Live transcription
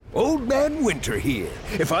Old Man Winter here.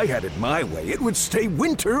 If I had it my way, it would stay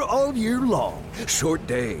winter all year long. Short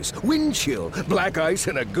days, wind chill, black ice,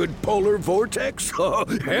 and a good polar vortex. Oh,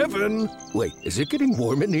 heaven. Wait, is it getting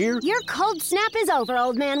warm in here? Your cold snap is over,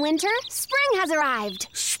 Old Man Winter. Spring has arrived.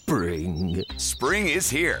 Spring. Spring is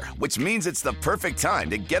here, which means it's the perfect time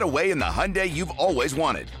to get away in the Hyundai you've always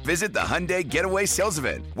wanted. Visit the Hyundai Getaway Sales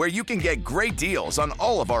Event, where you can get great deals on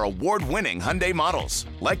all of our award-winning Hyundai models,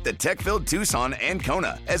 like the tech-filled Tucson and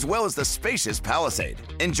Kona, as well as the spacious Palisade.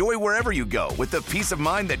 Enjoy wherever you go with the peace of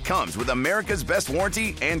mind that comes with America's best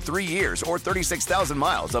warranty and 3 years or 36,000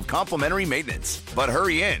 miles of complimentary maintenance. But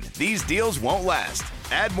hurry in, these deals won't last.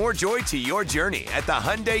 Add more joy to your journey at the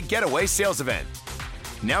Hyundai Getaway Sales Event.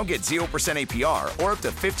 Now get 0% APR or up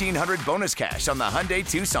to $1,500 bonus cash on the Hyundai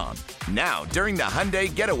Tucson. Now, during the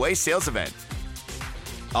Hyundai Getaway Sales Event.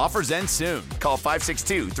 Offers end soon. Call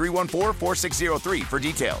 562-314-4603 for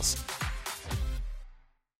details.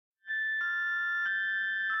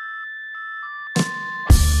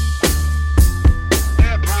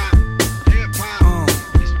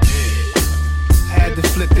 Had to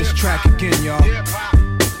flip this track again, y'all.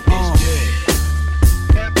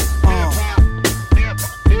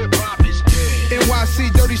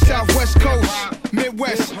 NYC, dirty Southwest Coast,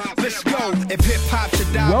 Midwest, let's go. If hip hop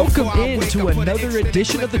should die. Welcome into another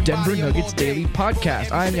edition of the Denver Nuggets Daily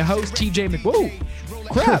Podcast. I am your host, T.J. Whoa,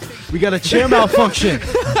 crap. We got a chair malfunction.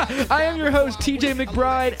 I am your host, T.J.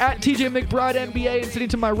 McBride, at T.J. McBride NBA, and sitting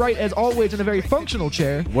to my right, as always, in a very functional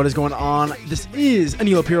chair. What is going on? This is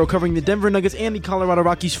Aniello Piro covering the Denver Nuggets and the Colorado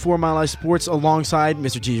Rockies for Mile High Sports, alongside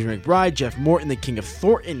Mr. T.J. McBride, Jeff Morton, the King of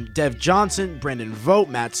Thornton, Dev Johnson, Brandon Vogt,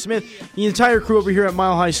 Matt Smith, the entire crew over here at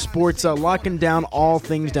Mile High Sports, locking down all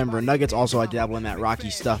things Denver Nuggets. Also, I dabble in that Rocky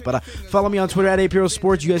stuff, but follow me on Twitter at APiro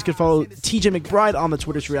Sports. You guys can follow T.J. McBride on the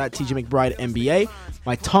Twitter stream at T.J. McBride NBA.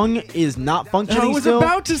 My tongue is not functioning. I was still.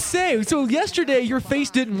 about to say, so yesterday your face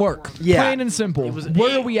didn't work. Yeah. Plain and simple.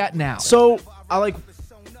 Where are we at now? So I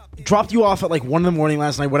dropped you off at 1 in the morning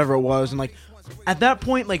last night, whatever it was, and at that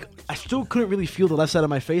point, I still couldn't really feel the left side of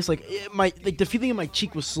my face. The feeling in my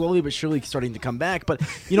cheek was slowly but surely starting to come back. But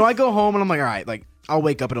I go home and I'm like, all right, I'll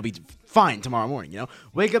wake up and it'll be fine tomorrow morning.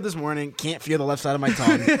 Wake up this morning, can't feel the left side of my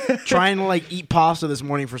tongue. Trying to eat pasta this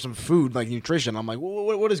morning for some food, nutrition. I'm like,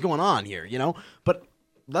 what is going on here? But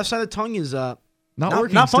left side of the tongue is not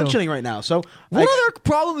functioning right now. So what other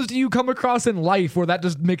problems do you come across in life where that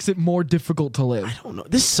just makes it more difficult to live? I don't know.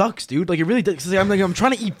 This sucks, dude. It really does. 'Cause I'm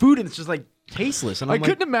trying to eat food and it's just tasteless. And I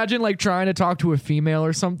couldn't imagine trying to talk to a female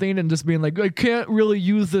or something and just being I can't really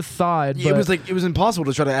use this side. Yeah, it was impossible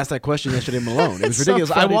to try to ask that question yesterday in Malone. It was ridiculous.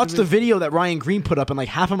 So I watched the video that Ryan Green put up and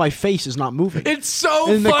half of my face is not moving. It's so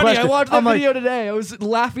funny. I watched that video today. I was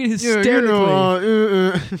laughing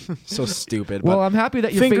hysterically. So stupid. Well, I'm happy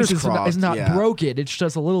that your face is not yeah. broken. It's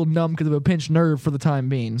just a little numb because of a pinched nerve for the time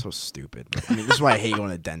being. So stupid. This is why I hate going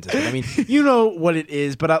to the dentist. You know what it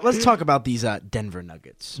is. But let's talk about these Denver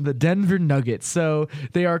Nuggets. The Denver Nuggets. So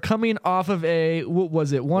they are coming off of a, what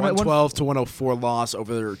was it? 112 to 104 loss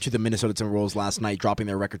over to the Minnesota Timberwolves last night, dropping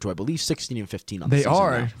their record to, I believe, 16-15 on the season. They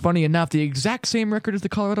are. Now. Funny enough, the exact same record as the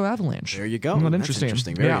Colorado Avalanche. There you go. That's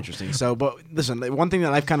interesting. Very interesting. So, but listen, one thing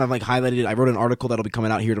that I've kind of highlighted, I wrote an article that'll be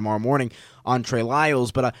coming out here tomorrow morning on Trey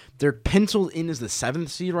Lyles, but they're penciled in as the 7th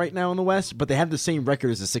seed right now in the West, but they have the same record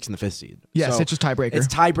as the 6th and the 5th seed. Yes, so it's just tiebreaker. It's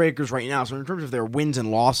tiebreakers right now. So in terms of their wins and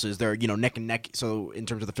losses, they're neck and neck. So in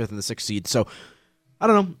terms of the 5th and the 6th seed. So I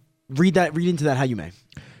don't know. Read into that how you may.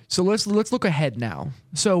 So let's look ahead now.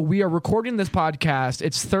 So we are recording this podcast.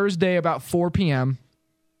 It's Thursday about 4 p.m.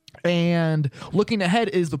 And looking ahead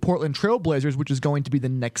is the Portland Trail Blazers, which is going to be the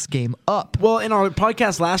next game up. Well, in our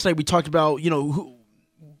podcast last night, we talked about,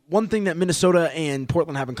 one thing that Minnesota and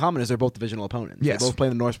Portland have in common is they're both divisional opponents. Yes. They both play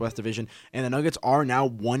in the Northwest Division, and the Nuggets are now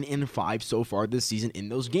 1-5 so far this season in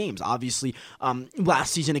those games. Obviously,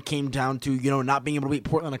 last season it came down to not being able to beat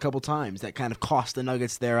Portland a couple times. That kind of cost the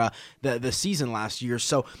Nuggets their the season last year.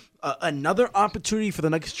 So another opportunity for the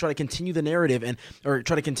Nuggets to try to continue the narrative or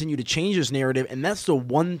try to continue to change this narrative, and that's the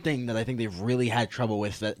one thing that I think they've really had trouble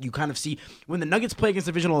with. That you kind of see when the Nuggets play against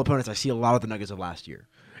divisional opponents. I see a lot of the Nuggets of last year.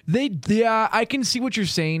 I can see what you're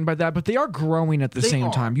saying by that, but they are growing at the same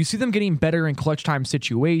time. You see them getting better in clutch time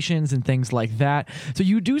situations and things like that. So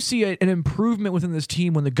you do see an improvement within this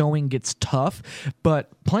team when the going gets tough, but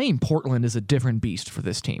playing Portland is a different beast for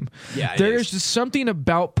this team. Yeah, there's just something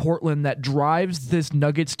about Portland that drives this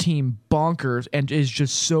Nuggets team bonkers and is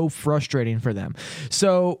just so frustrating for them.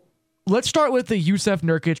 So let's start with the Jusuf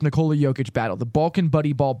Nurkic, Nikola Jokic battle, the Balkan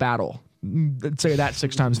buddy ball battle. say that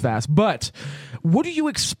 6 times fast. But what do you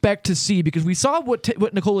expect to see? Because we saw what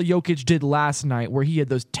Nikola Jokic did last night, where he had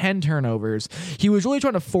those 10 turnovers. He was really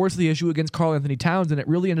trying to force the issue against Karl Anthony Towns, and it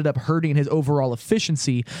really ended up hurting his overall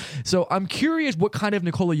efficiency. So I'm curious what kind of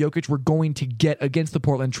Nikola Jokic we're going to get against the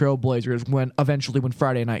Portland Trail Blazers when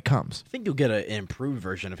Friday night comes. I think you'll get an improved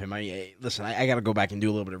version of him. Listen, I got to go back and do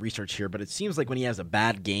a little bit of research here, but it seems like when he has a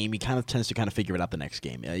bad game, he kind of tends to kind of figure it out the next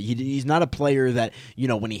game. He's not a player that,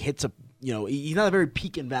 when he hits a, he's not a very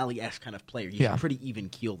peak and valley-esque kind of player. He's pretty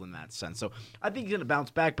even-keeled in that sense. So I think he's going to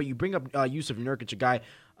bounce back, but you bring up Jusuf Nurkic, a guy.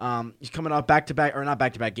 He's coming off back-to-back, or not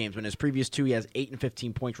back-to-back games, but in his previous 2, he has 8 and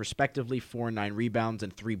 15 points respectively, 4 and 9 rebounds,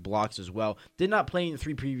 and 3 blocks as well. Did not play in the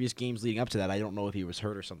 3 previous games leading up to that. I don't know if he was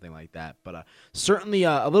hurt or something like that, but certainly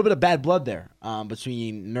a little bit of bad blood there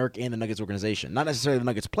between Nurk and the Nuggets organization. Not necessarily the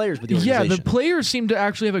Nuggets players, but the organization. Yeah, the players seem to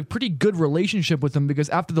actually have a pretty good relationship with him, because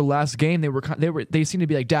after the last game, they seemed to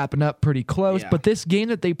be like dapping up pretty close. Yeah. But this game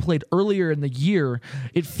that they played earlier in the year,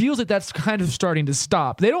 it feels like that's kind of starting to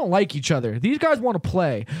stop. They don't like each other. These guys want to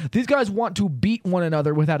play. These guys want to beat one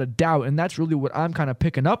another without a doubt, and that's really what I'm kind of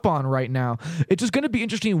picking up on right now. It's just going to be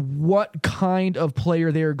interesting what kind of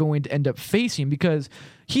player they are going to end up facing, because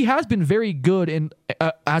he has been very good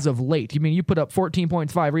as of late. I mean, you put up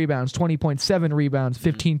 14.5 rebounds, 20.7 rebounds,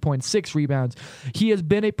 15.6 rebounds. He has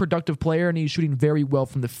been a productive player, and he's shooting very well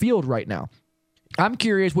from the field right now. I'm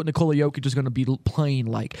curious what Nikola Jokic is going to be playing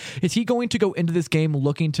like. Is he going to go into this game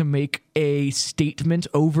looking to make a statement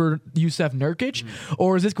over Jusuf Nurkic?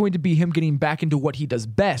 Or is this going to be him getting back into what he does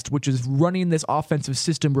best, which is running this offensive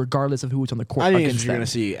system regardless of who is on the court? I think that's what you're going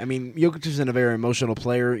to see. I mean, Jokic isn't a very emotional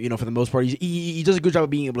player, for the most part. He does a good job of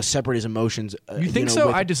being able to separate his emotions. You think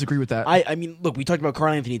so? I disagree with that. I mean, look, we talked about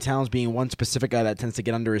Karl Anthony Towns being one specific guy that tends to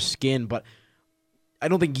get under his skin, but I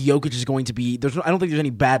don't think Jokic is going to be. I don't think there's any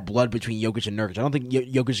bad blood between Jokic and Nurkic. I don't think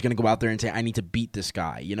Jokic is going to go out there and say, "I need to beat this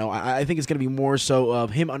guy." I think it's going to be more so of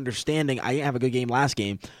him understanding, I didn't have a good game last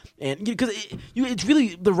game, and because it's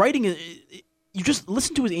really the writing. You just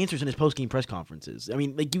listen to his answers in his post-game press conferences. I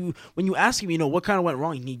mean, when you ask him, what kind of went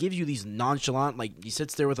wrong, and he gives you these nonchalant, he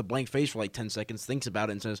sits there with a blank face for 10 seconds, thinks about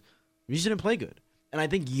it, and says, "You just didn't play good." And I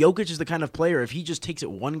think Jokic is the kind of player, if he just takes it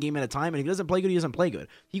one game at a time, and if he doesn't play good, he doesn't play good.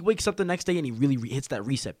 He wakes up the next day and he really hits that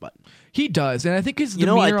reset button. He does, and I think his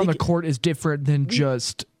demeanor on the court is different than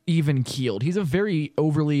just even-keeled. He's a very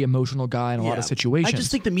overly emotional guy in a lot of situations. I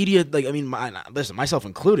just think the media, listen, myself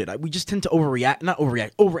included, we just tend to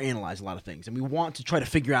overanalyze a lot of things, and we want to try to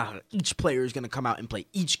figure out how each player is going to come out and play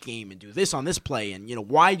each game and do this on this play, and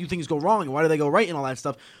why do things go wrong and why do they go right and all that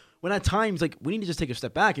stuff. When at times, we need to just take a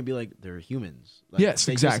step back and be like, they're humans. Yes,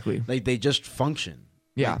 exactly. They just function.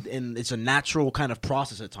 Yeah. And it's a natural kind of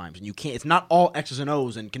process at times. And it's not all X's and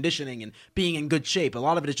O's and conditioning and being in good shape. A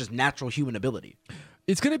lot of it is just natural human ability.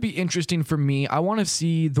 It's going to be interesting for me. I want to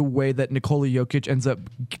see the way that Nikola Jokic ends up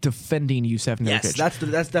defending Jusuf Nurkic.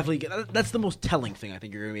 Yes, that's the most telling thing I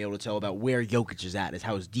think you're going to be able to tell about where Jokic is at, is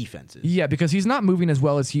how his defense is. Yeah, because he's not moving as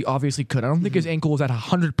well as he obviously could. I don't think his ankle is at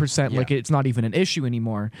 100%, it's not even an issue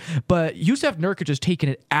anymore. But Jusuf Nurkic has taken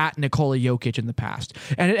it at Nikola Jokic in the past,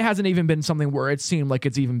 and it hasn't even been something where it seemed like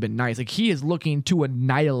it's even been nice. He is looking to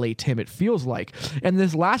annihilate him, it feels like. And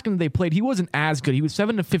this last game that they played, he wasn't as good. He was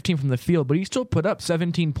 7 of 15 from the field, but he still put up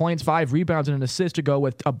 17 points, 5 rebounds, and an assist to go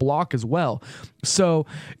with a block as well. So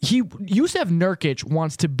Jusuf Nurkic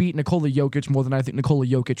wants to beat Nikola Jokic more than I think Nikola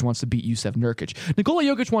Jokic wants to beat Jusuf Nurkic. Nikola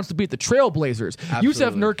Jokic wants to beat the Trailblazers.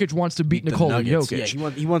 Jusuf Nurkic wants to beat Nikola Jokic. Yeah,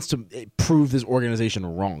 he wants to prove this organization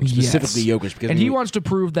wrong, specifically Jokic. Because he wants to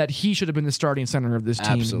prove that he should have been the starting center of this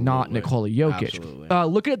team, not Nikola Jokic.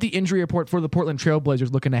 Looking at the injury report for the Portland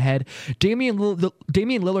Trailblazers looking ahead, Damian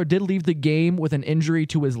Lillard did leave the game with an injury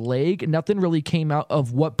to his leg. Nothing really came out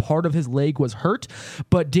of what part of his leg was hurt,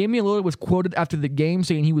 but Damian Lillard was quoted after the game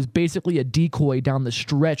saying he was basically a decoy down the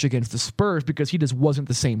stretch against the Spurs because he just wasn't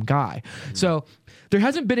the same guy. So there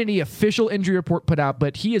hasn't been any official injury report put out,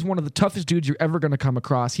 but he is one of the toughest dudes you're ever going to come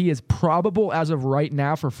across. He is probable as of right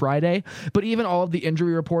now for Friday, but even all of the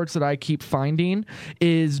injury reports that I keep finding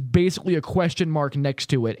is basically a question mark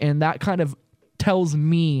next to it, and that kind of tells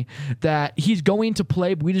me that he's going to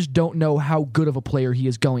play, but we just don't know how good of a player he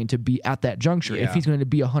is going to be at that juncture, if he's going to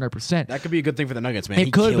be 100%. That could be a good thing for the Nuggets, man.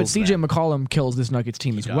 It could, but CJ McCollum kills this Nuggets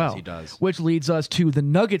team as well. He does. Which leads us to the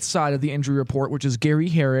Nuggets side of the injury report, which is Gary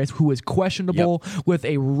Harris, who is questionable with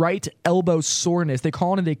a right elbow soreness. They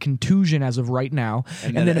call it a contusion as of right now.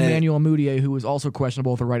 And then Emmanuel Mudiay, who is also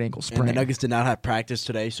questionable with a right ankle sprain. And the Nuggets did not have practice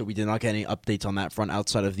today, so we did not get any updates on that front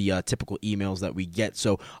outside of the typical emails that we get.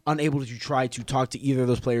 So unable to try to talked to either of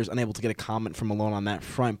those players, unable to get a comment from Malone on that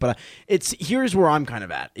front. But here's where I'm kind of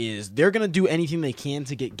at, is they're going to do anything they can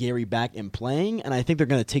to get Gary back and playing, and I think they're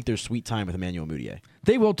going to take their sweet time with Aniello Piro.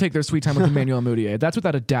 They will take their sweet time with Aniello Piro. That's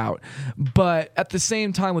without a doubt. But at the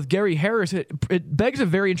same time, with Gary Harris, it begs a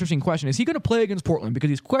very interesting question. Is he going to play against Portland? Because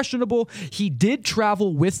he's questionable. He did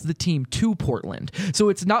travel with the team to Portland. So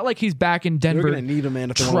it's not like he's back in Denver. They're going to need him, man,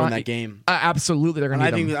 if they want to win that game. Absolutely, they're going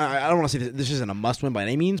to need him. I don't want to say this isn't a must-win by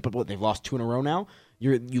any means, but they've lost 2 in a row now.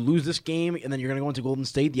 You lose this game, and then you're going to go into Golden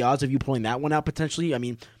State. The odds of you pulling that one out potentially, I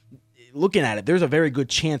mean, looking at it, there's a very good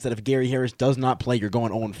chance that if Gary Harris does not play, you're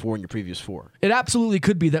going 0-4 in your previous 4. It absolutely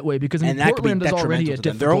could be that way because Portland is already a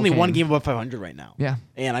difficult They're only game. 1 game above 500 right now. Yeah.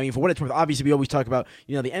 And I mean, for what it's worth, obviously we always talk about,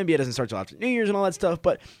 the NBA doesn't start till after New Year's and all that stuff,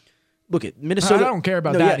 but look at Minnesota. I don't care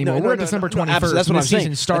about that anymore. We're at December 21st. That's what I'm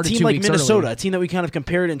saying. Started a team 2 like weeks Minnesota, earlier. a team that we kind of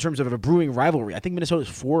compared in terms of a brewing rivalry. I think Minnesota's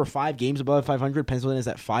 4 or 5 games above 500. Pennsylvania is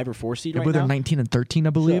at 5 or 4 seed right now. They're 19 and 13, I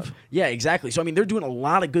believe. So, yeah, exactly. So I mean, they're doing a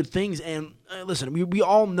lot of good things. And listen, we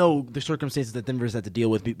all know the circumstances that Denver's had to deal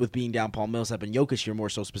with being down Paul Millsap and Jokic here more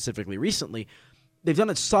so specifically recently. They've done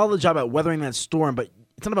a solid job at weathering that storm, but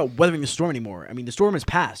it's not about weathering the storm anymore. I mean, the storm is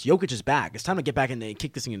past. Jokic is back. It's time to get back and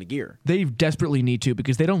kick this thing into gear. They desperately need to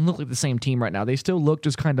because they don't look like the same team right now. They still look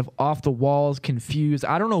just kind of off the walls, confused.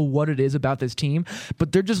 I don't know what it is about this team,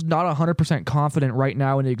 but they're just not 100% confident right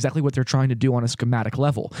now in exactly what they're trying to do on a schematic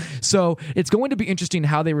level. So it's going to be interesting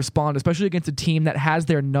how they respond, especially against a team that has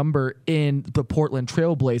their number in the Portland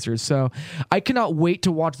Trailblazers. So I cannot wait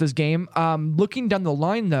to watch this game. Looking down the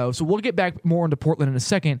line, though, so we'll get back more into Portland in a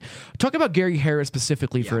second. Talk about Gary Harris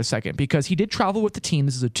specifically for a second, because he did travel with the team.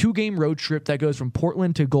 This is a 2-game road trip that goes from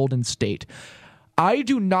Portland to Golden State. I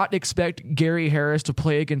do not expect Gary Harris to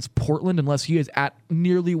play against Portland unless he is at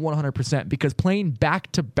nearly 100%, because playing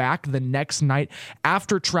back-to-back the next night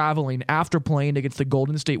after traveling, after playing against the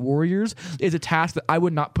Golden State Warriors is a task that I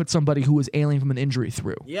would not put somebody who is ailing from an injury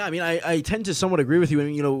through. Yeah, I mean, I tend to somewhat agree with you.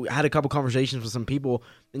 And, had a couple conversations with some people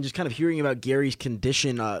and just kind of hearing about Gary's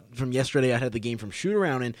condition from yesterday. I had the game from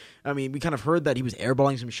shoot-around, and, I mean, we kind of heard that he was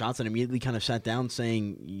airballing some shots and immediately kind of sat down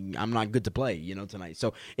saying, I'm not good to play, tonight.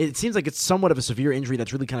 So it seems like it's somewhat of a severe injury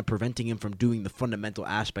that's really kind of preventing him from doing the fundamental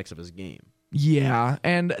aspects of his game. Yeah,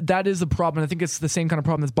 and that is the problem. I think it's the same kind of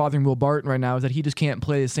problem that's bothering Will Barton right now, is that he just can't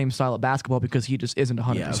play the same style of basketball because he just isn't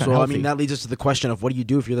 100% healthy. I mean, that leads us to the question of what do you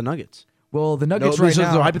do if you're the Nuggets? Well, the Nuggets right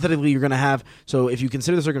now... So hypothetically, you're going to have... So if you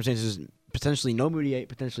consider the circumstances, potentially no Moody,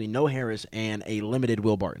 potentially no Harris, and a limited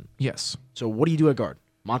Will Barton. Yes. So what do you do at guard?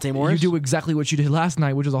 Monte Morris? You do exactly what you did last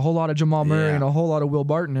night, which is a whole lot of Jamal Murray and a whole lot of Will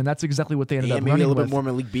Barton, and that's exactly what they ended up running with. Maybe a little bit more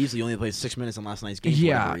Malik Beasley. Only played 6 minutes in last night's game for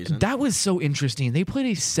whatever reason. That was so interesting. They played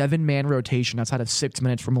a 7-man rotation outside of 6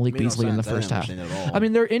 minutes for Malik Beasley in the first half. I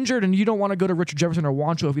mean, they're injured, and you don't want to go to Richard Jefferson or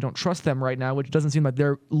Wancho if you don't trust them right now, which doesn't seem like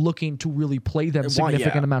they're looking to really play them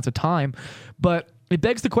significant amounts of time. But it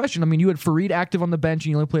begs the question. I mean, you had Fareed active on the bench,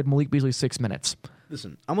 and you only played Malik Beasley 6 minutes.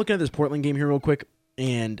 Listen, I'm looking at this Portland game here real quick,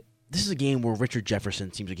 and this is a game where Richard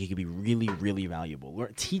Jefferson seems like he could be really, really valuable. We're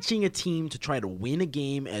teaching a team to try to win a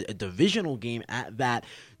game, a divisional game at that,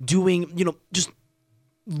 doing, just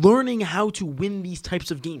learning how to win these types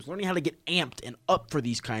of games, learning how to get amped and up for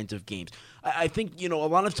these kinds of games. I think, a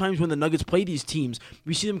lot of times when the Nuggets play these teams,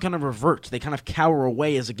 we see them kind of revert. They kind of cower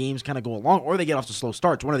away as the games kind of go along, or they get off to slow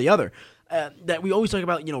starts, one or the other. That we always talk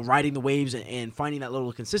about, riding the waves and finding that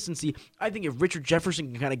little consistency. I think if Richard Jefferson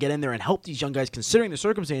can kind of get in there and help these young guys, considering the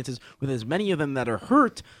circumstances, with as many of them that are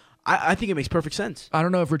hurt, I think it makes perfect sense. I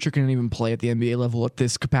don't know if Richard can even play at the NBA level at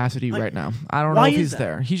this capacity right now. I don't know if he's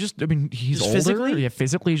there. He's just, he's older. Physically? Yeah,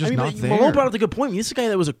 physically, he's just not there. Malone brought up a good point. This is a guy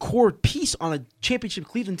that was a core piece on a championship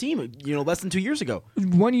Cleveland team, less than 2 years ago.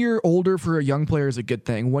 1 year older for a young player is a good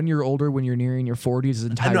thing. 1 year older when you're nearing your 40s is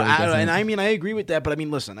entirely different. And I agree with that, but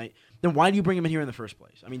listen, then why do you bring him in here in the first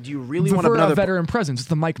place? I mean, do you really want another a veteran presence? It's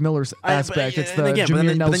the Mike Miller's aspect. It's the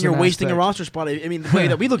Jameer Nelson then you're wasting aspect. a roster spot. I mean, the way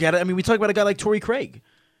that we look at it, we talk about a guy like Torrey Craig,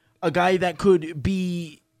 a guy that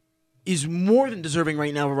is more than deserving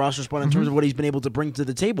right now of a roster spot in terms of what he's been able to bring to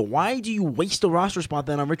the table. Why do you waste a roster spot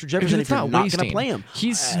then on Richard Jefferson if you're not going to play him?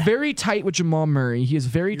 He's very tight with Jamal Murray. He is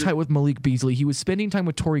very tight with Malik Beasley. He was spending time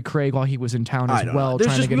with Torrey Craig while he was in town as well.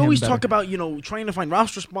 We always talk about trying to find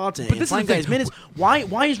roster spots and find guys minutes.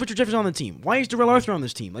 Why is Richard Jefferson on the team? Why is Darrell Arthur on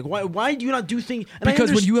this team? Why do you not do things?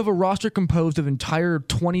 Because when you have a roster composed of entire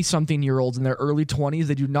 20-something-year-olds in their early 20s,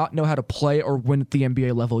 they do not know how to play or win at the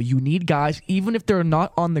NBA level. You need guys, even if they're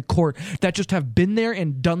not on the court, that just have been there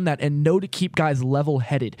and done that and know to keep guys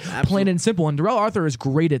level-headed, plain and simple. And Darrell Arthur is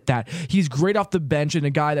great at that. He's great off the bench and a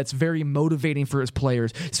guy that's very motivating for his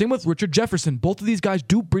players. Same with Richard Jefferson. Both of these guys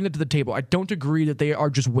do bring it to the table. I don't agree that they are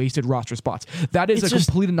just wasted roster spots. That is that's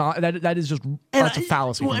a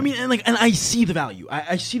fallacy. Well, I mean, and I see the value.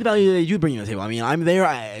 I see the value that they do bring to the table. I mean, I'm there.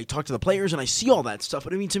 I talk to the players and I see all that stuff.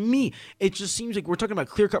 But I mean, to me, it just seems like we're talking about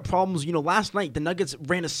clear-cut problems. You know, last night the Nuggets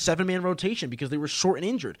ran a 7-man rotation because they were short and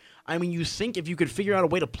injured. I mean, you think if you could figure out a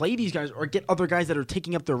way to play these guys or get other guys that are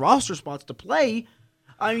taking up their roster spots to play,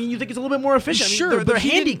 I mean, you think it's a little bit more efficient. Sure, I mean, they're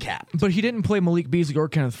handicapped. But he didn't play Malik Beasley or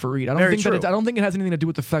Kenneth Faried. I don't think it has anything to do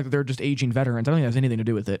with the fact that they're just aging veterans. I don't think it has anything to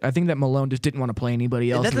do with it. I think that Malone just didn't want to play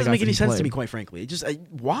anybody else. That doesn't make any sense to me, quite frankly.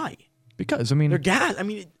 Why? Because, I mean, they're gas. I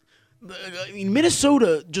mean,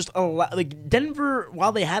 Minnesota just Denver,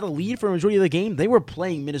 while they had a lead for a majority of the game, they were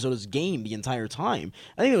playing Minnesota's game the entire time.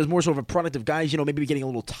 I think it was more so of a product of guys, maybe getting a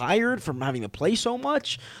little tired from having to play so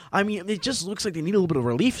much. I mean, it just looks like they need a little bit of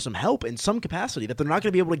relief, some help in some capacity that they're not going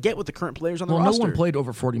to be able to get with the current players on the roster. No one played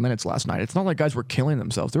over 40 minutes last night. It's not like guys were killing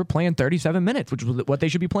themselves. They were playing 37 minutes, which was what they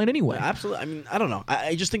should be playing anyway. Yeah, absolutely. I mean, I don't know.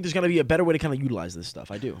 I just think there's got to be a better way to kind of utilize this stuff.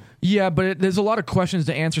 I do. Yeah, but there's a lot of questions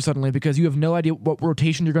to answer suddenly because you have no idea what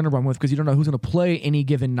rotation you're going to run with because you don't know who's going to play any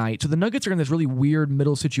given night. So the Nuggets are in this really weird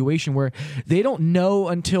middle situation where they don't know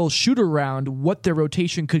until shoot around what their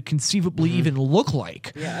rotation could conceivably even look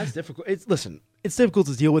like. Yeah, that's difficult. It's difficult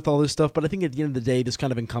to deal with all this stuff, but I think at the end of the day, this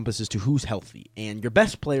kind of encompasses to who's healthy. And your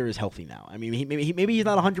best player is healthy now. I mean, maybe he's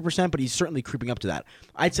not 100%, but he's certainly creeping up to that.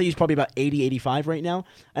 I'd say he's probably about 80, 85 right now.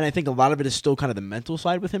 And I think a lot of it is still kind of the mental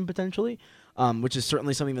side with him potentially, which is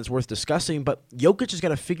certainly something that's worth discussing. But Jokic has got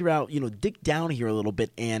to figure out, dig down here a little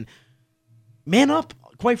bit and man up.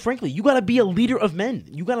 Quite frankly, you got to be a leader of men.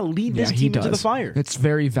 You got to lead this team into the fire. It's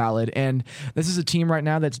very valid. And this is a team right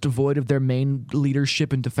now that's devoid of their main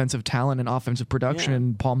leadership and defensive talent and offensive production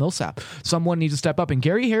and Paul Millsap. Someone needs to step up. And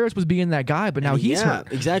Gary Harris was being that guy, but now he's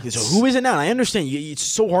hurt. Exactly. So who is it now? And I understand it's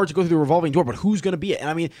so hard to go through the revolving door, but who's going to be it? And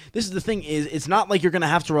I mean, this is the thing is it's not like you're going to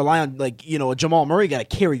have to rely on a Jamal Murray got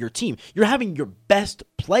to carry your team. You're having your best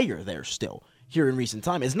player there still. Here in recent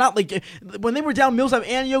time. It's not like when they were down Millsap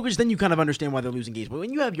and Jokic, then you kind of understand why they're losing games. But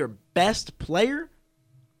when you have your best player,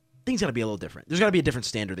 things got to be a little different. There's got to be a different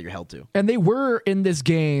standard that you're held to. And they were in this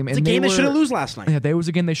game. It's a game they shouldn't lose last night. Yeah, they was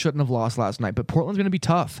a game they shouldn't have lost last night. But Portland's going to be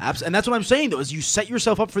tough. Absolutely. And that's what I'm saying, though, is you set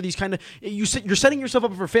yourself up for these kind of you're setting yourself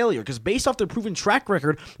up for failure. Because based off their proven track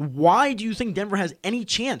record, why do you think Denver has any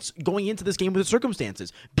chance going into this game with the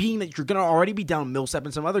circumstances? Being that you're going to already be down Millsap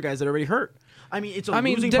and some other guys that are already hurt. I mean, it's a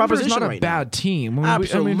losing proposition not a right bad now. team.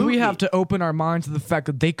 Absolutely. We have to open our minds to the fact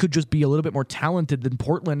that they could just be a little bit more talented than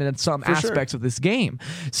Portland in some aspects of this game.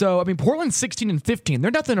 So, I mean, Portland's 16-15. They're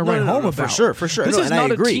nothing to write home about. For sure. This is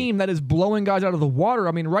not a team that is blowing guys out of the water.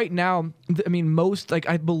 I mean, right now,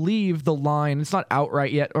 I believe the line, it's not out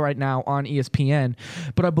right now on ESPN,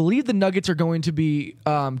 but I believe the Nuggets are going to be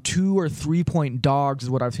 2 or 3 point dogs is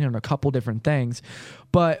what I've seen on a couple different things.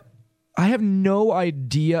 But I have no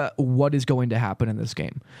idea what is going to happen in this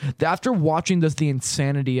game. After watching the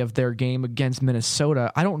insanity of their game against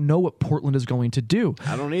Minnesota, I don't know what Portland is going to do.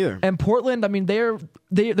 I don't either. And Portland, I mean, they're on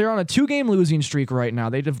a 2-game losing streak right now.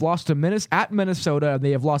 They have lost at Minnesota, and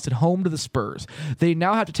they have lost at home to the Spurs. They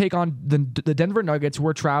now have to take on the Denver Nuggets, who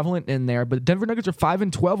are traveling in there, but the Denver Nuggets are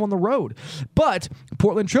 5-12 on the road. But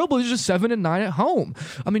Portland Trailblazers are 7-9 at home.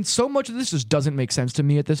 I mean, so much of this just doesn't make sense to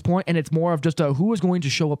me at this point, and it's more of just who is going to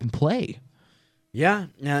show up and play. Yeah.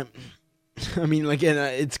 I mean,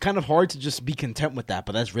 it's kind of hard to just be content with that,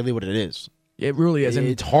 but that's really what it is. It really is.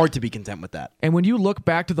 It's hard to be content with that. And when you look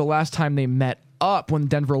back to the last time they met up when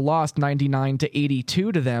Denver lost 99-82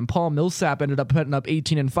 to them, Paul Millsap ended up putting up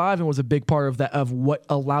 18 and 5 and was a big part of what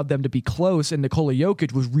allowed them to be close. And Nikola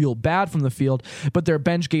Jokic was real bad from the field, but their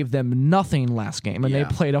bench gave them nothing last game, and they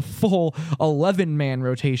played a full 11-man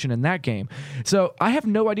rotation in that game. So I have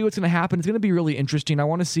no idea what's going to happen. It's going to be really interesting. I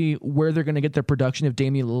want to see where they're going to get their production if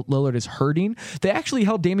Damian Lillard is hurting. They actually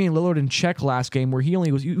held Damian Lillard in check last game, where he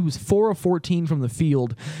was 4 of 14 from the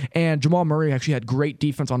field, and Jamal Murray actually had great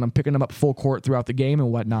defense on him, picking him up full court throughout the game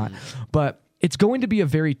and whatnot. But it's going to be a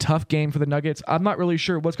very tough game for the Nuggets. I'm not really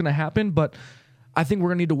sure what's going to happen, but I think we're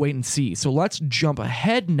going to need to wait and see. So let's jump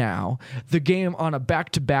ahead now. The game on a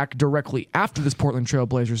back-to-back directly after this Portland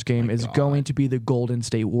Trailblazers game is going to be the Golden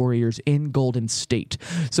State Warriors in Golden State.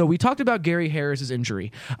 So we talked about Gary Harris's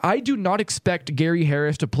injury. I do not expect Gary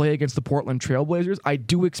Harris to play against the Portland Trailblazers. I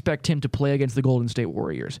do expect him to play against the Golden State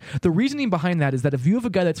Warriors. The reasoning behind that is that if you have a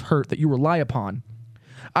guy that's hurt that you rely upon,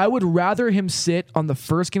 I would rather him sit on the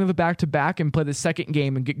first game of a back-to-back and play the second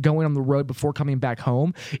game and get going on the road before coming back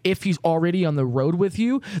home if he's already on the road with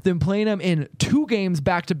you than playing him in 2 games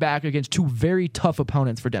back-to-back against 2 very tough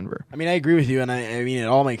opponents for Denver. I mean, I agree with you, and I mean, it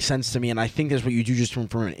all makes sense to me, and I think that's what you do just from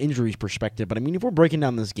an injuries perspective. But I mean, if we're breaking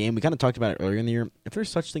down this game, we kind of talked about it earlier in the year. If there's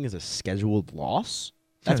such thing as a scheduled loss,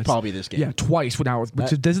 that's probably this game. Yeah, twice.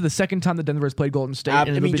 This is the second time that Denver has played Golden State, and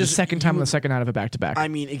it'll be the second time on the second night of a back-to-back. I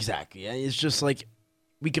mean, exactly. It's just like,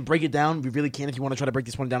 we can break it down. We really can if you want to try to break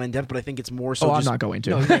this one down in depth, but I think it's more so. I'm not going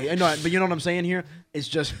to. No, but you know what I'm saying here? It's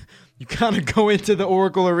just, you kind of go into the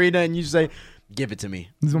Oracle Arena and you say, give it to me.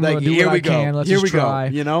 Like, here we go. Let's just try.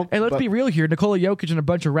 You know? And let's be real here. Nikola Jokic and a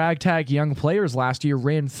bunch of ragtag young players last year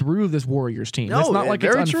ran through this Warriors team. It's not like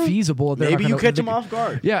it's unfeasible. Maybe you catch them off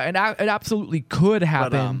guard. Yeah, and it absolutely could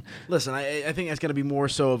happen. But, listen, I think that's going to be more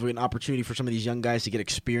so of an opportunity for some of these young guys to get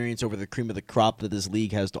experience over the cream of the crop that this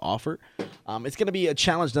league has to offer. It's going to be a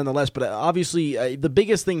challenge nonetheless, but obviously the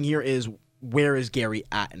biggest thing here is, where is Gary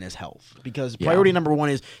at in his health? Because priority number one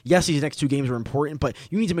is, yes, these next 2 games are important, but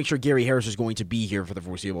you need to make sure Gary Harris is going to be here for the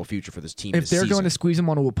foreseeable future for this team. If they're going to squeeze him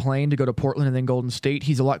onto a plane to go to Portland and then Golden State,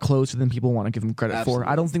 he's a lot closer than people want to give him credit for.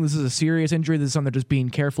 I don't think this is a serious injury. This is something they're just being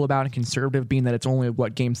careful about and conservative, being that it's only,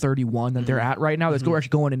 game 31 that they're at right now. They're actually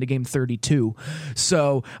going into game 32.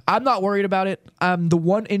 So I'm not worried about it. The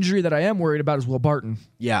one injury that I am worried about is Will Barton.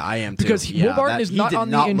 Yeah, I am too. Because Will Barton is not on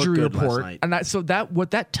the injury report. And what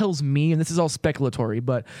that tells me, and this is all speculatory,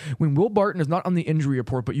 but when Will Barton is not on the injury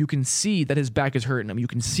report, but you can see that his back is hurting him, you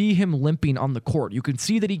can see him limping on the court, you can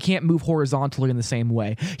see that he can't move horizontally in the same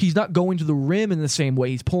way, he's not going to the rim in the same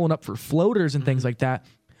way, he's pulling up for floaters and things like that.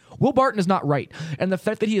 Will Barton is not right. And the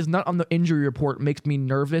fact that he is not on the injury report makes me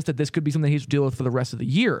nervous that this could be something he has to deal with for the rest of the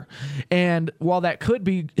year. And while that could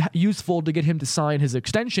be useful to get him to sign his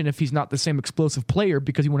extension if he's not the same explosive player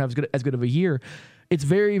because he won't have as good of a year, it's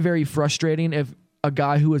very, very frustrating if a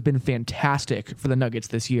guy who has been fantastic for the Nuggets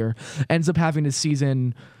this year ends up having his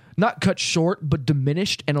season not cut short, but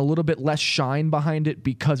diminished and a little bit less shine behind it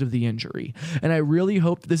because of the injury. And I really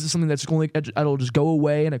hope this is something that'll just go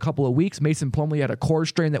away in a couple of weeks. Mason Plumlee had a core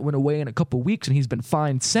strain that went away in a couple of weeks, and he's been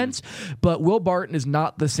fine since. But Will Barton is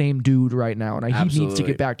not the same dude right now, and he needs to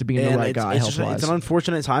get back to being the right guy health-wise. It's an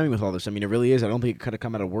unfortunate timing with all this. I mean, it really is. I don't think it could have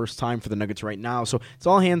come at a worse time for the Nuggets right now. So it's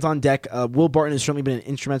all hands on deck. Will Barton has certainly been an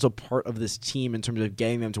instrumental part of this team in terms of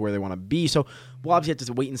getting them to where they want to be. So we'll obviously have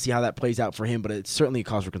to wait and see how that plays out for him, but it's certainly a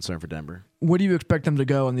cause for concern for Denver. What do you expect them to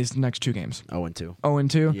go in these next 2 games? 0-2.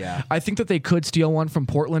 0-2? Yeah. I think that they could steal one from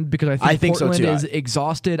Portland because I think Portland so too. is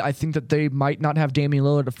exhausted. I think that they might not have Damian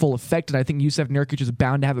Lillard to full effect, and I think Jusuf Nurkic is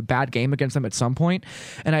bound to have a bad game against them at some point.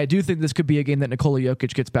 And I do think this could be a game that Nikola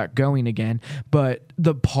Jokic gets back going again. But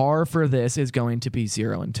the par for this is going to be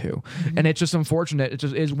 0-2. Mm-hmm. And it's just unfortunate. It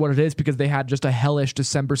just is what it is because they had just a hellish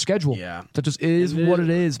December schedule. Yeah. That just is what it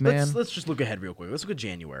is, man. Let's just look ahead real quick. Let's look at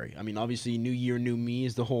January. I mean, obviously, new year, new me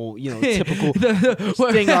is the whole, typical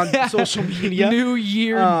thing on social media. New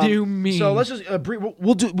year, new me. So let's just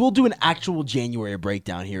we'll do an actual January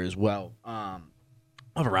breakdown here as well. I'll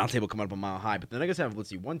have a roundtable coming up a mile high, but the Nuggets have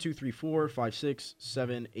 1, 2, 3, 4, 5, 6,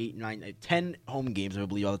 7, 8, 9, 10 home games, I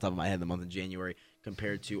believe, off the top of my head, the month of January,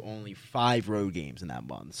 compared to only 5 road games in that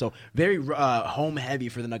month. So very home heavy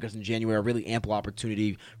for the Nuggets in January, a really ample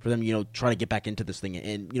opportunity for them, try to get back into this thing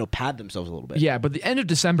and, pad themselves a little bit. Yeah, but the end of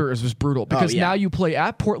December is just brutal because now you play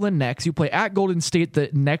at Portland next, you play at Golden State the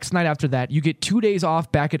next night after that, you get 2 days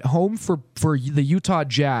off back at home for the Utah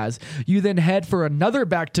Jazz, you then head for another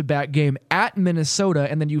back-to-back game at Minnesota,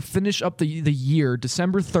 and then you finish up the year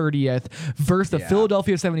December 30th versus the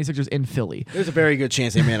Philadelphia 76ers in Philly. There's a very good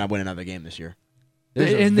chance they may not win another game this year.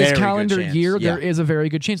 In this calendar year, there is a very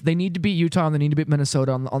good chance. They need to beat Utah and they need to beat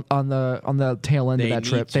Minnesota on the tail end of that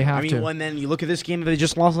trip. They have to. And then you look at this game that they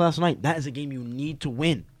just lost last night. That is a game you need to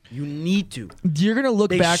win. You need to. You're going to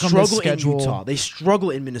look back on the schedule. In Utah. They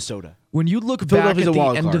struggle in Minnesota. When you look back at the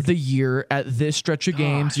end of the year at this stretch of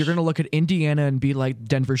games, you're going to look at Indiana and be like,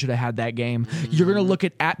 Denver should have had that game. You're going to look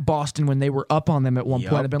at Boston when they were up on them at one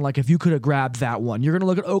point and been like, if you could have grabbed that one. You're going to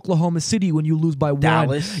look at Oklahoma City when you lose by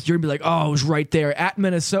Dallas. 1. You're going to be like, oh, it was right there. At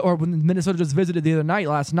Minnesota, or when Minnesota just visited the other night,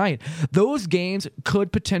 last night. Those games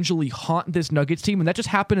could potentially haunt this Nuggets team, and that just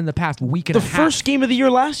happened in the past week and a half. The first game of the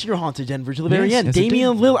year last year haunted Denver to the very end.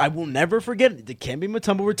 Damian Lillard, I will never forget it. The Dikembe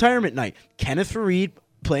Mutombo retirement night. Kenneth Faried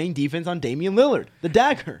playing defense on Damian Lillard, the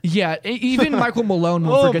dagger. Yeah, even Michael Malone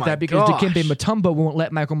won't forget that because Dikembe Mutombo won't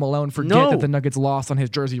let Michael Malone forget that the Nuggets lost on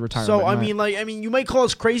his jersey retirement. So, I mean, you might call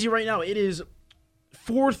us crazy right now. It is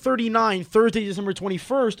 4:39 Thursday, December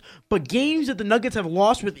 21st. But games that the Nuggets have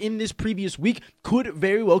lost within this previous week could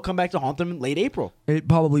very well come back to haunt them in late April. It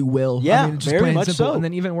probably will. Yeah, just very plain much simple. so. And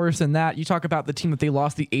then even worse than that, you talk about the team that they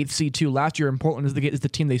lost the 8th seed to last year in Portland is the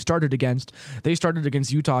team they started against. They started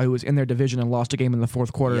against Utah, who was in their division and lost a game in the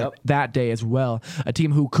fourth quarter that day as well. A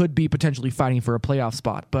team who could be potentially fighting for a playoff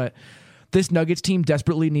spot. But this Nuggets team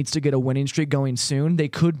desperately needs to get a winning streak going soon. They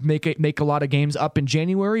could make a lot of games up in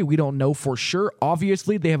January. We don't know for sure.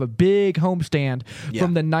 Obviously, they have a big homestand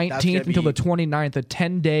from the 19th until the 29th, a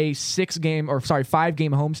 10-day,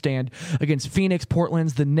 5-game homestand against Phoenix,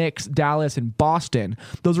 Portland, the Knicks, Dallas, and Boston.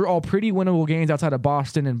 Those are all pretty winnable games outside of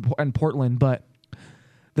Boston and Portland, but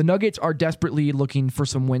the Nuggets are desperately looking for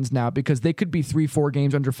some wins now because they could be 3-4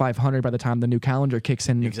 games under 500 by the time the new calendar kicks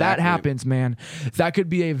in. If that happens, man, that could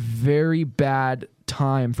be a very bad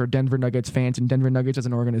time for Denver Nuggets fans and Denver Nuggets as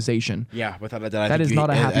an organization. Yeah, without a doubt. That is not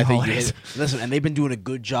a happy holiday. Listen, and they've been doing a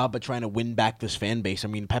good job of trying to win back this fan base. I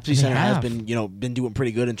mean, Pepsi Center has been doing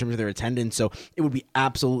pretty good in terms of their attendance, so it would be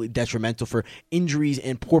absolutely detrimental for injuries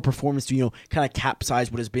and poor performance to kind of capsize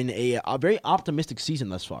what has been a very optimistic season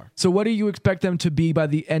thus far. So what do you expect them to be by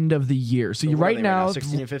the end of the year? So right now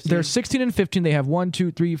 16 and 15? They're 16 and 15. They have 5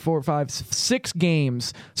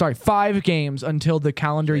 games until the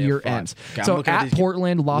calendar year ends. Okay, so at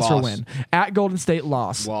Portland, loss or win. At Golden State,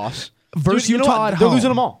 loss. Versus Utah at home. They're losing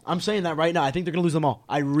them all. I'm saying that right now. I think they're going to lose them all.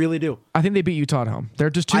 I really do. I think they beat Utah at home.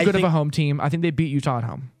 They're just too good of a home team. I think they beat Utah at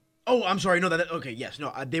home. Oh, I'm sorry. No, okay. Yes,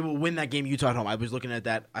 no. They will win that game. Utah at home. I was looking at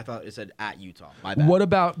that. I thought it said at Utah. My bad. What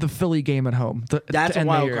about the Philly game at home? That's a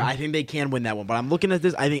wild card. I think they can win that one. But I'm looking at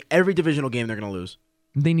this. I think every divisional game they're going to lose.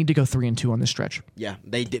 They need to go 3-2 on this stretch. Yeah,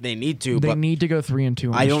 they need to. They need to go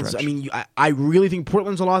 3-2 on this stretch. I mean, I really think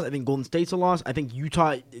Portland's a loss. I think Golden State's a loss. I think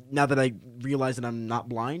Utah, now that I realize that I'm not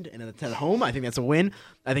blind, and it's at home, I think that's a win.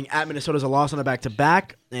 I think at Minnesota's a loss on a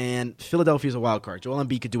back-to-back, and Philadelphia's a wild card. Joel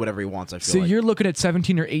Embiid could do whatever he wants, I feel like. You're looking at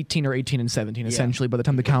 17 or 18 or 18 and 17, essentially, by the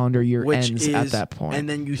time the calendar year ends at that point. And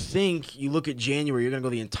then you look at January, you're going to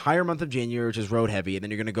go the entire month of January, which is road-heavy, and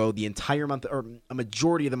then you're going to go the entire month, or a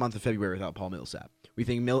majority of the month of February without Paul Millsap. We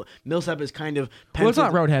think Millsap is kind of well, it's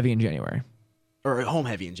not road heavy in January. Or home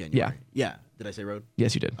heavy in January. Yeah. Did I say road?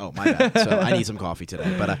 Yes, you did. Oh, my bad. So I need some coffee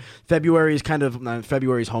today. But February is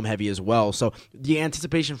February's home heavy as well. So the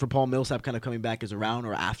anticipation for Paul Millsap kind of coming back is around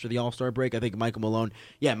or after the All-Star break. I think Michael Malone.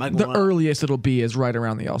 The earliest it'll be is right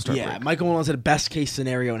around the All-Star break. Yeah, Michael Malone said the best case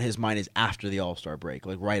scenario in his mind is after the All-Star break,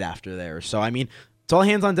 like right after there. So I mean, it's all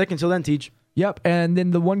hands on deck until then, Tej. Yep, and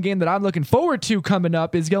then the one game that I'm looking forward to coming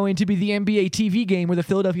up is going to be the NBA TV game where the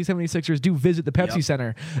Philadelphia 76ers do visit the Pepsi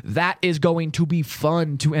Center. That is going to be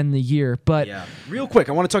fun to end the year. But real quick,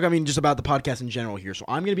 I want to talk, just about the podcast in general here. So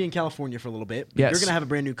I'm going to be in California for a little bit. Yes. You're going to have a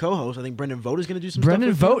brand new co-host. I think Brendan Vogt is going to do some stuff.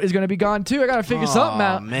 Brendan Vogt is going to be gone too. I got to figure something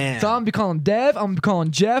out. Man. So I'm going to be calling Dev. I'm going to be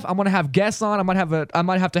calling Jeff. I'm going to have guests on. I might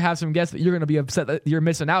have to have some guests that you're going to be upset that you're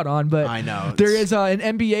missing out on. But I know. There is an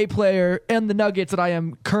NBA player in the Nuggets that I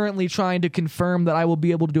am currently trying to confirm that I will be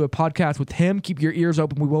able to do a podcast with him. Keep your ears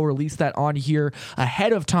open. We will release that on here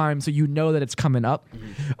ahead of time so you know that it's coming up.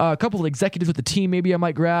 A couple of executives with the team maybe I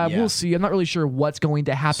might grab. We'll see. I'm not really sure what's going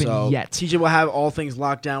to happen yet. TJ will have all things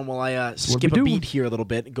locked down while I skip a beat here a little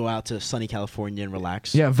bit and go out to sunny California and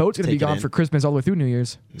relax. Yeah, Vogt's going to be gone for Christmas all the way through New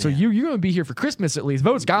Year's. So you're going to be here for Christmas at least.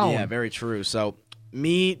 Vogt's gone. Yeah, very true. So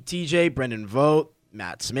me, TJ, Brendan Vogt,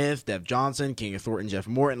 Matt Smith, Dev Johnson, King of Thornton, Jeff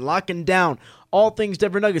Morton, locking down all things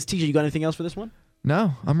Denver Nuggets. TJ, you got anything else for this one?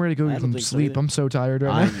 No, I'm ready to go get some sleep. I'm so tired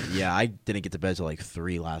right now. Yeah, I didn't get to bed till like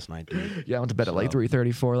 3 last night, dude. Yeah, I went to bed at like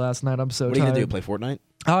 3:34 last night. I'm so tired. What are you going to do, play Fortnite?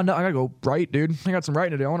 Oh, no, I got to go write, dude. I got some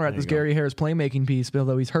writing to do. I want to write this Gary Harris playmaking piece,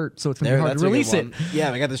 although he's hurt, so it's going to be hard to release it.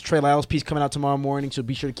 Yeah, I got this Trey Lyles piece coming out tomorrow morning, so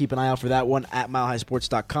be sure to keep an eye out for that one at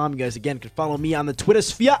milehighsports.com. You guys, again, can follow me on the Twitter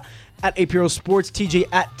sphere at Apiro Sports, TJ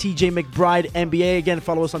at TJ McBride NBA. Again,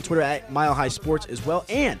 follow us on Twitter at Mile High Sports as well,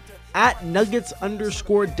 and at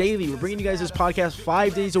Nuggets_daily. We're bringing you guys this podcast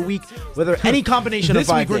 5 days a week, whether any combination of 5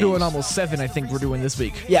 days. This week we're doing almost 7, I think we're doing this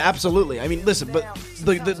week. Yeah, absolutely. I mean, listen, but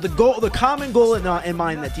the goal, the common goal in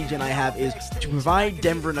mind that TJ and I have is to provide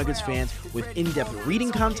Denver Nuggets fans with in-depth reading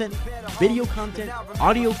content, video content,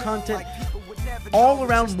 audio content, all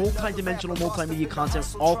around multi-dimensional, multimedia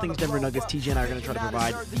content, all things Denver Nuggets. TJ and I are going to try to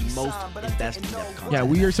provide the most and best in-depth content. Yeah,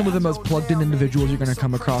 we are some of the most plugged-in individuals you're going to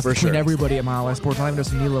come across between everybody at Mile High Sports. Not even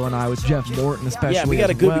just Aniello and I, with Jeff Morton especially. Yeah, we got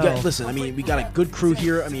we got a good crew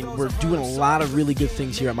here. I mean, we're doing a lot of really good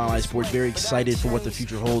things here at Mile High Sports. Very excited for what the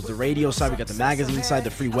future holds. The radio side, we got the magazine side,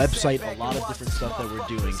 the free website, a lot of different stuff that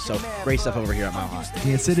we're doing. So great stuff over here at Mile High.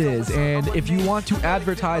 Yes, it is. And if you want to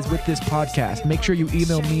advertise with this podcast, make sure you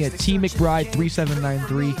email me at tmcbride373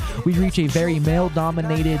 793. We reach a very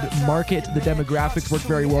male-dominated market. The demographics work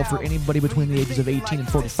very well for anybody between the ages of 18 and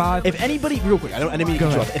 45. If anybody, real quick, I didn't mean to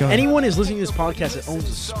interrupt. If anyone is listening to this podcast that owns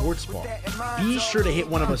a sports bar, be sure to hit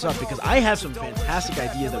one of us up because I have some fantastic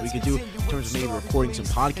ideas that we could do in terms of maybe recording some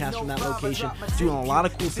podcasts from that location, doing a lot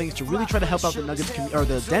of cool things to really try to help out the Nuggets or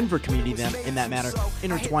the Denver community in that matter,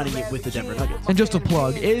 intertwining it with the Denver Nuggets. And just a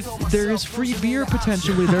plug, if there is free beer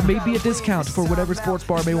potentially, there may be a discount for whatever sports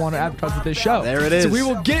bar may want to advertise with this show. There it is. So we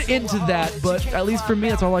will get into that, but at least for me,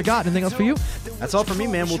 that's all I got. Anything else for you? That's all for me,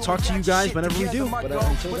 man. We'll talk to you guys whenever we do. But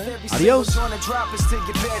until then, adios.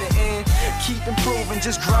 Keep improving,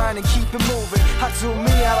 just grind and keep it moving. I do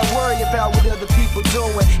me, I don't worry about what other people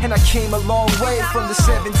doing. And I came a long way from the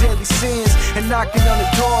 7 deadly sins. And knocking on the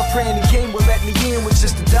door, praying the game will let me in with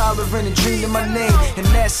just $1 and a dream in my name. And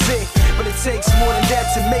that's it. But it takes more than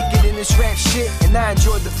that to make it in this rap shit. And I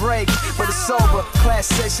enjoyed the break, but it's over. Class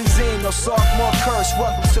sessions in, no sophomore curse.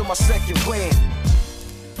 Welcome to my second win.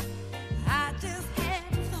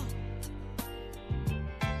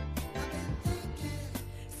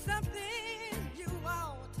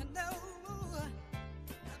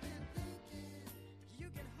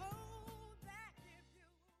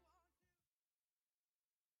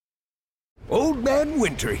 Old Man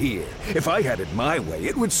Winter here. If I had it my way,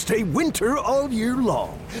 it would stay winter all year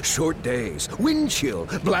long. Short days, wind chill,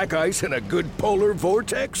 black ice, and a good polar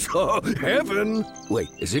vortex. Oh, heaven! Wait,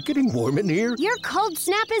 is it getting warm in here? Your cold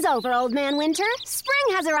snap is over, Old Man Winter.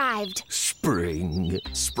 Spring has arrived. Spring.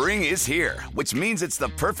 Spring is here, which means it's the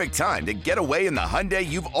perfect time to get away in the Hyundai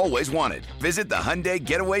you've always wanted. Visit the Hyundai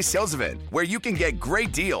Getaway Sales Event, where you can get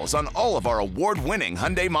great deals on all of our award-winning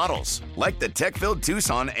Hyundai models, like the tech-filled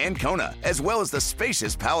Tucson and Kona, as well as the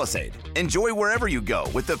spacious Palisade. Enjoy wherever you go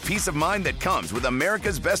with the peace of mind that comes with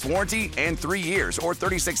America's best warranty and 3 years or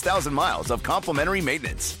 36,000 miles of complimentary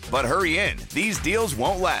maintenance. But hurry in, these deals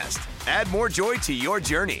won't last. Add more joy to your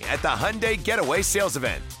journey at the Hyundai Getaway Sales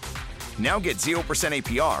Event. Now get 0%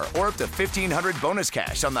 APR or up to $1,500 bonus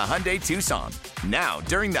cash on the Hyundai Tucson. Now,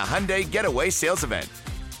 during the Hyundai Getaway Sales Event.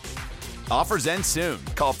 Offers end soon.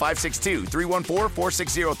 Call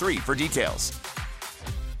 562-314-4603 for details.